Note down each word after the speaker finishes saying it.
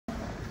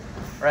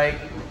right?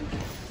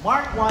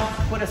 Mark wants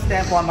to put a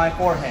stamp on my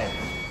forehead.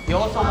 He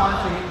also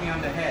wants to hit me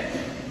on the head.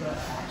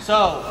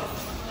 So,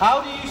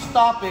 how do you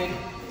stop it?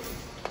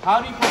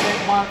 How do you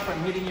prevent Mark from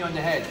hitting you on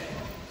the head?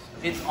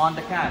 It's on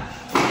the catch.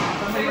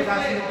 Somebody was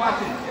asking the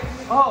question.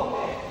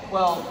 Oh,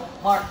 well,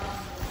 Mark,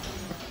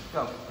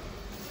 go.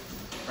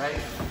 Right?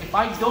 If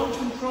I don't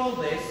control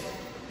this,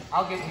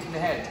 I'll get hit in the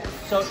head.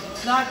 So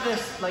it's not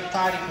just like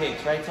patty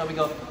cakes, right? So we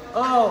go,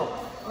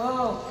 oh,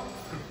 oh.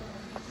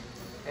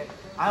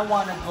 I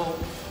want to go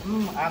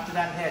after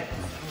that head.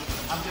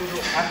 I'm going to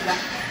go after that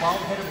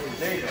bald head of yours.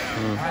 There you go.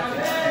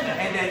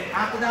 And then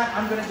after that,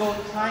 I'm going to go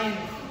try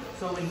and,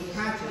 so when he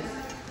catches,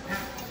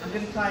 I'm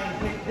going to try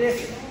and hit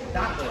this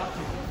that way.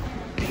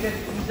 Because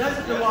if he does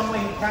it the wrong way,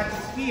 he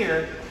catches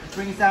here,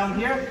 brings down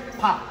here,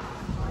 pop.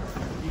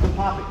 You can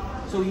pop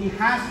it. So he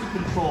has to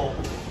control.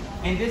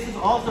 And this is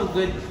also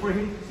good for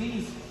him.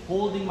 He's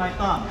holding my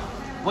thumb.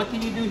 What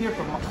can you do here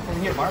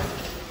from here, Mark?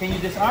 Can you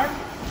disarm?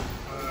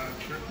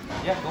 Sure.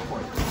 Yeah, go for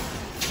it.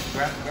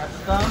 Grab the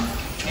thumb,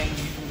 and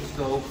you can just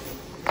go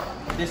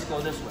this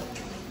way.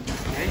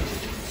 Okay?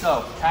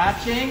 So,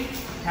 catching,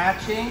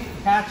 catching,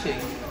 catching.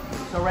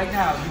 So right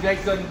now, you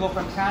guys going to go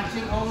from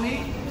catching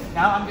only.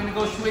 Now I'm going to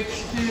go switch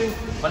to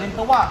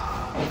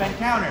Balintawak, defend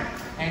counter,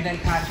 and then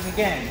catching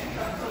again.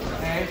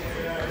 Okay?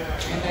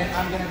 And then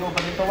I'm going to go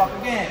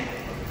Balintawak again.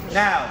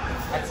 Now,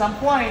 at some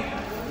point,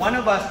 one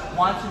of us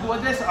wants to do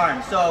a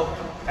disarm. So,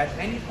 at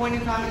any point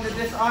in time in the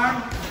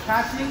disarm,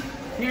 catching,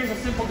 here's a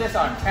simple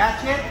disarm.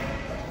 Catch it,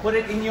 put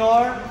it in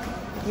your,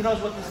 who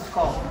knows what this is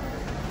called?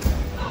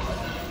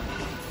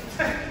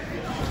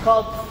 It's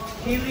called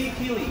Kili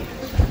Kili.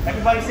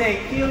 Everybody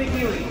say Kili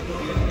Kili.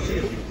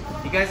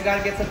 You guys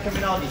gotta get some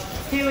terminology.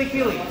 Kili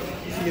Kili.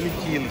 Kili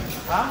Kili.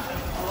 Huh?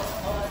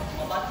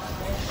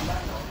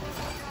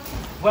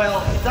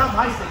 Well, it's not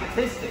my stick, it's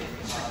his stick.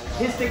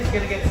 His stick is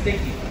gonna get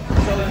sticky.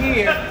 So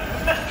here,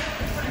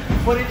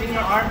 put it in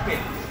your armpit.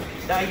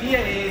 The idea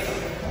is,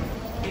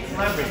 it's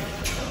leverage.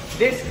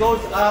 This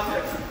goes up,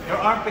 your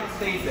armpit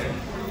stays there.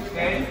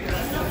 Okay?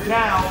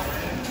 Now,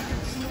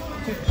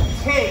 to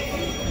take,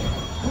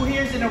 who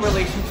here is in a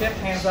relationship?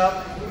 Hands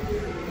up.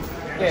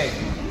 Okay.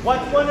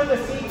 What's one of the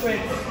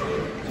secrets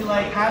to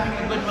like having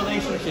a good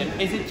relationship?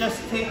 Is it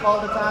just take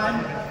all the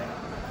time?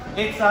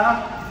 It's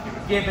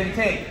a give and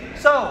take.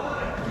 So,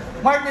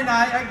 Martin and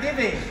I are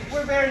giving.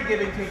 We're very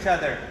giving to each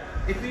other.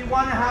 If we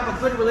want to have a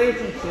good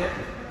relationship,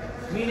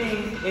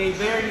 meaning a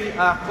very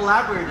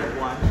collaborative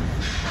one,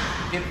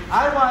 if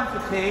I want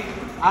to take,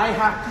 I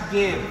have to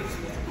give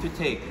to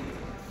take.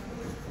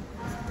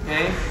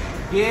 Okay?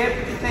 Give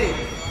to take.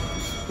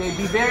 Okay,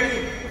 be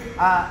very,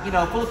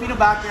 Filipino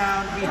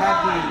background. We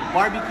have the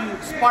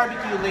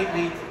barbecue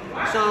lately.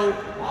 So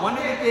one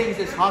of the things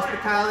is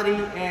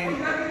hospitality and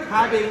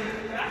having,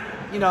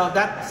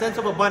 that sense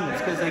of abundance.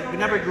 Because like we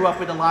never grew up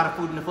with a lot of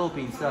food in the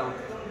Philippines. So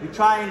we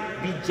try and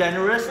be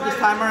generous this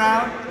time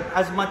around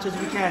as much as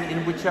we can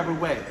in whichever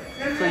way.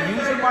 So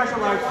use your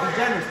martial arts, be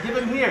generous. Give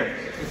him here.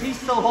 If he's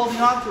still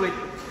holding on to it,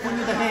 put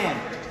with the hand.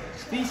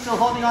 If he's still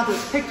holding on to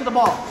it, kick to the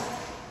ball.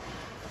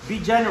 Be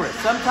generous.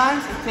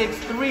 Sometimes it takes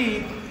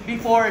 3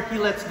 before he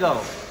lets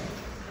go.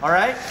 All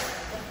right?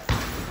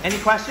 Any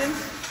questions?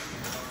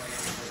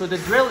 So the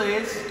drill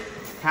is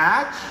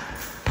catch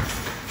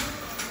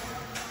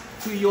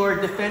to your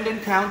defend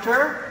and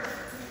counter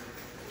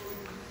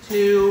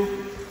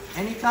to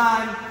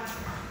anytime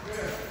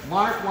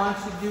Mark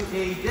wants to do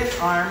a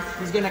disarm,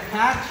 he's going to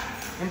catch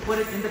and put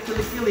it in the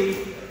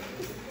kili-kili.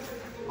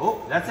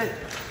 Oh, that's it.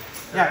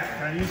 Yeah.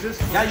 Can I use this?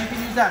 Yeah, you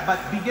can use that, but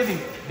be giving.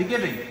 Be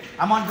giving.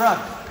 I'm on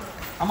drugs.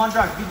 I'm on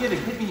drugs. Be giving.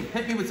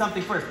 Hit me with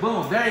something first.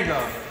 Boom. There you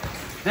go.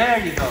 There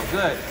you go.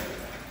 Good.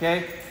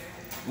 Okay?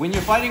 When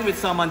you're fighting with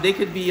someone, they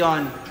could be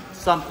on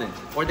something,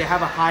 or they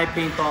have a high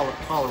pain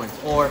tolerance,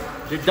 or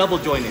they're double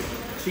jointed.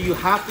 So you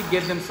have to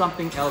give them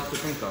something else to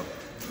think of.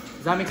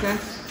 Does that make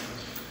sense?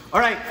 All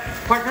right.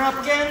 Partner up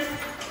again.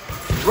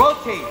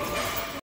 Rotate.